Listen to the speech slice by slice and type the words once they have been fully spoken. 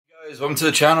Guys, welcome to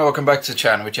the channel, welcome back to the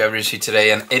channel, whichever you see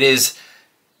today, and it is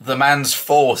the man's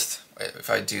fourth. Wait, if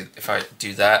I do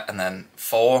that and then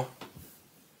four,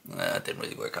 that didn't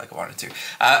really work like I wanted to.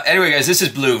 Anyway guys, this is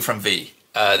Blue from V.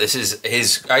 This is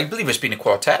his, I believe it's been a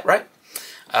quartet, right?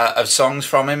 Of songs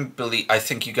from him. I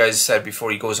think you guys said before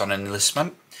he goes on an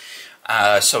enlistment.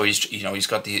 So he's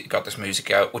got this music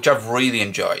out, which I've really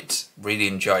enjoyed.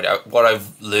 What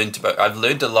I've learned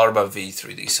a lot about V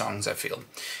through these songs. I feel,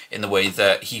 in the way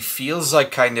that he feels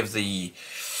like kind of the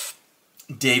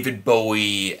David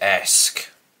Bowie-esque,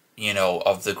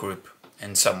 of the group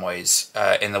in some ways.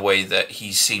 In the way that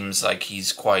he seems like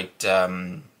he's quite,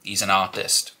 he's an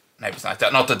artist and everything like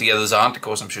that. Not that the others aren't. Of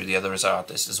course, I'm sure the others are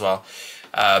artists as well.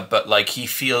 But like he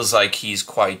feels like he's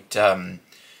quite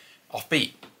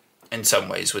offbeat in some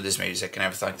ways with his music and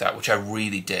everything like that, which I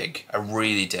really dig. I've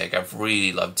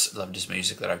really loved his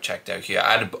music that I've checked out here.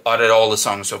 I added all the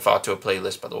songs so far to a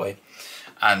playlist, by the way.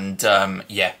 And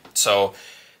yeah, so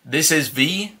this is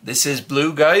V, this is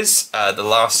Blue, guys. The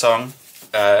last song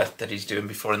that he's doing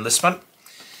before enlistment.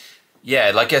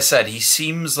 Yeah, like I said, he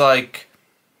seems like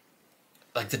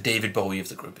the David Bowie of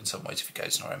the group in some ways, if you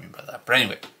guys know what I mean by that. But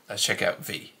anyway, let's check out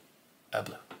V,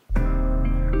 Blue.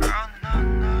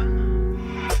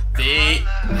 V,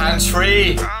 hands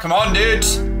free. Come on,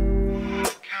 dudes.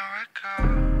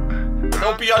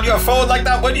 Don't be on your phone like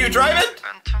that when you drive it.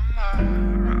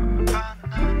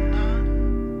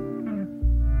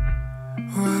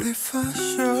 What if I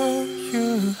show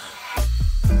you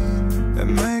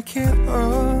and make it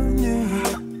on you?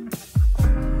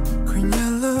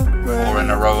 Four in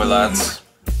a row, lads.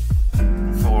 4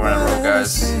 in a row,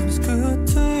 guys.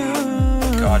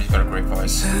 God, he's got a great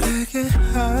voice.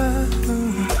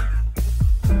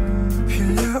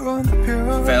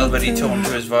 Velvety tone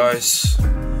to his voice.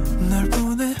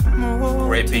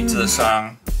 Great beat to the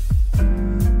song.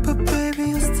 But baby,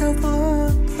 you still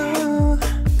blue, blue,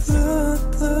 blue,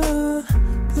 blue,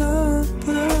 blue, blue,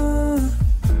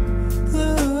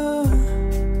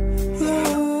 blue,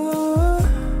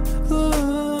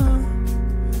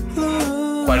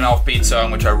 blue. Quite an offbeat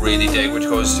song, which I really dig, which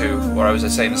goes to what I was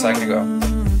saying a second ago.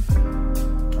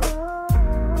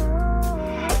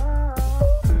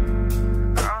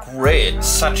 Great,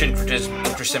 such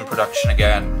interesting production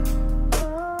again.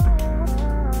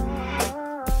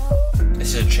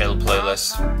 This is a chill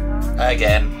playlist.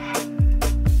 Again.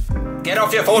 Get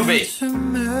off your phone, V!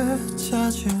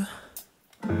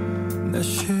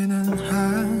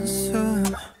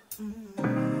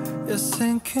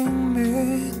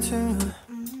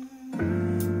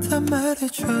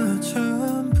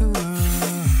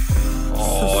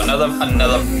 Oh, another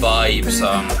vibe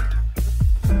song.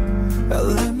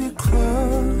 Let me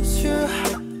close you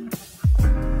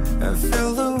and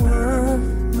feel the world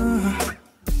move.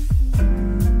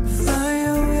 Fly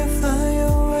away,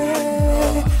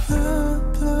 blue,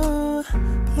 blue,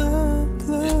 blue,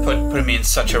 blue. Just putting me in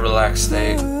such a relaxed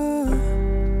state.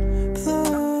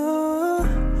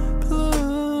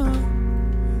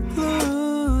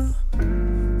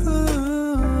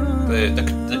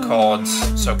 The chords,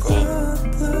 so cool.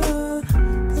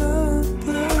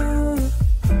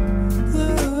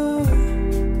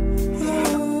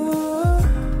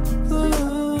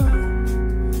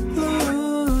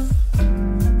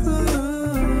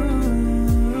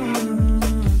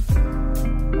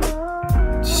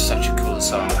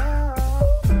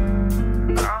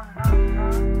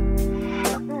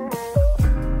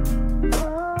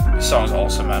 This song's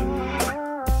awesome, man.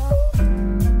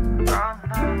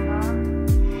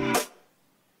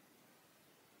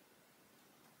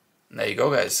 And there you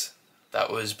go, guys.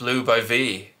 That was Blue by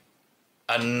V.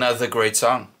 Another great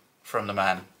song from the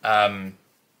man.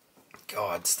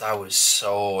 God, that was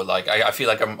so, like, I feel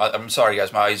like I'm sorry,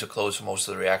 guys, my eyes were closed for most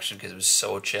of the reaction because it was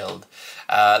so chilled.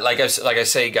 Like I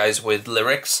say, guys, with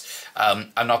lyrics,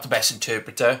 I'm not the best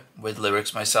interpreter with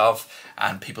lyrics myself,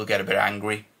 and people get a bit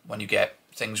angry when you get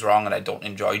things wrong, and I don't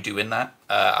enjoy doing that.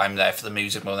 I'm there for the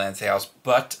music more than anything else,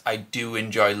 but I do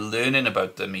enjoy learning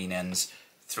about the meanings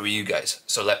through you guys.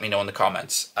 So let me know in the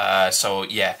comments. So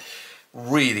yeah,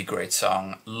 really great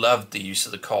song. Loved the use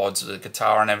of the chords of the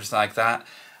guitar and everything like that.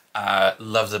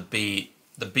 Love the beat.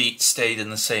 The beat stayed in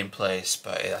the same place,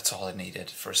 but that's all I needed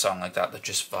for a song like that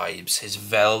just vibes. His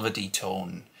velvety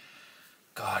tone.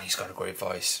 God, he's got a great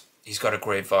voice. He's got a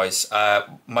great voice.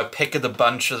 My pick of the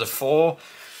bunch of the 4.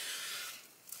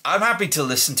 I'm happy to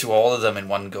listen to all of them in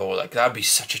one go. Like, that'd be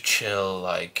such a chill,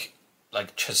 like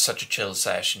just such a chill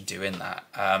session doing that.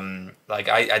 Like,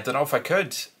 I don't know if I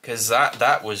could, because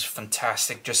that was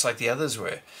fantastic, just like the others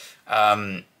were.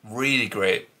 Really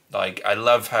great. Like, I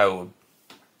love how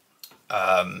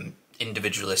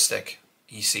individualistic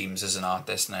he seems as an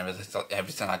artist and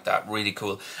everything like that. Really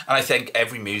cool. And I think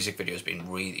every music video has been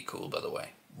really cool, by the way.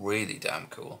 Really damn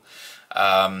cool.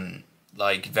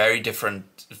 Like very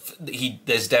different.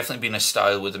 There's definitely been a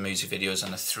style with the music videos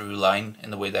and a through line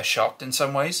in the way they're shot in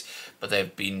some ways, but there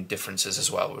have been differences as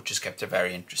well, which has kept it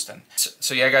very interesting.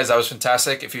 So yeah, guys, that was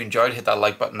fantastic. If you enjoyed, hit that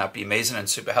like button. That'd be amazing and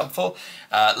super helpful.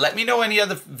 Let me know any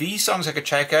other V songs I could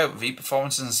check out, V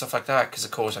performances and stuff like that, because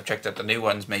of course I've checked out the new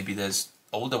ones. Maybe there's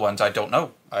older ones I don't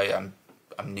know.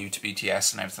 I'm new to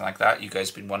BTS and everything like that. You guys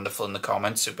have been wonderful in the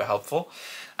comments, super helpful.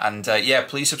 And yeah,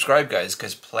 please subscribe, guys,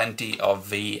 because plenty of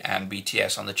V and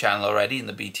BTS on the channel already in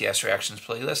the BTS reactions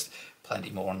playlist.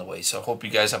 Plenty more on the way. So hope you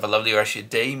guys have a lovely rest of your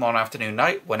day, morning, afternoon,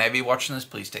 night. Whenever you're watching this,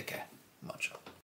 please take care. Much love.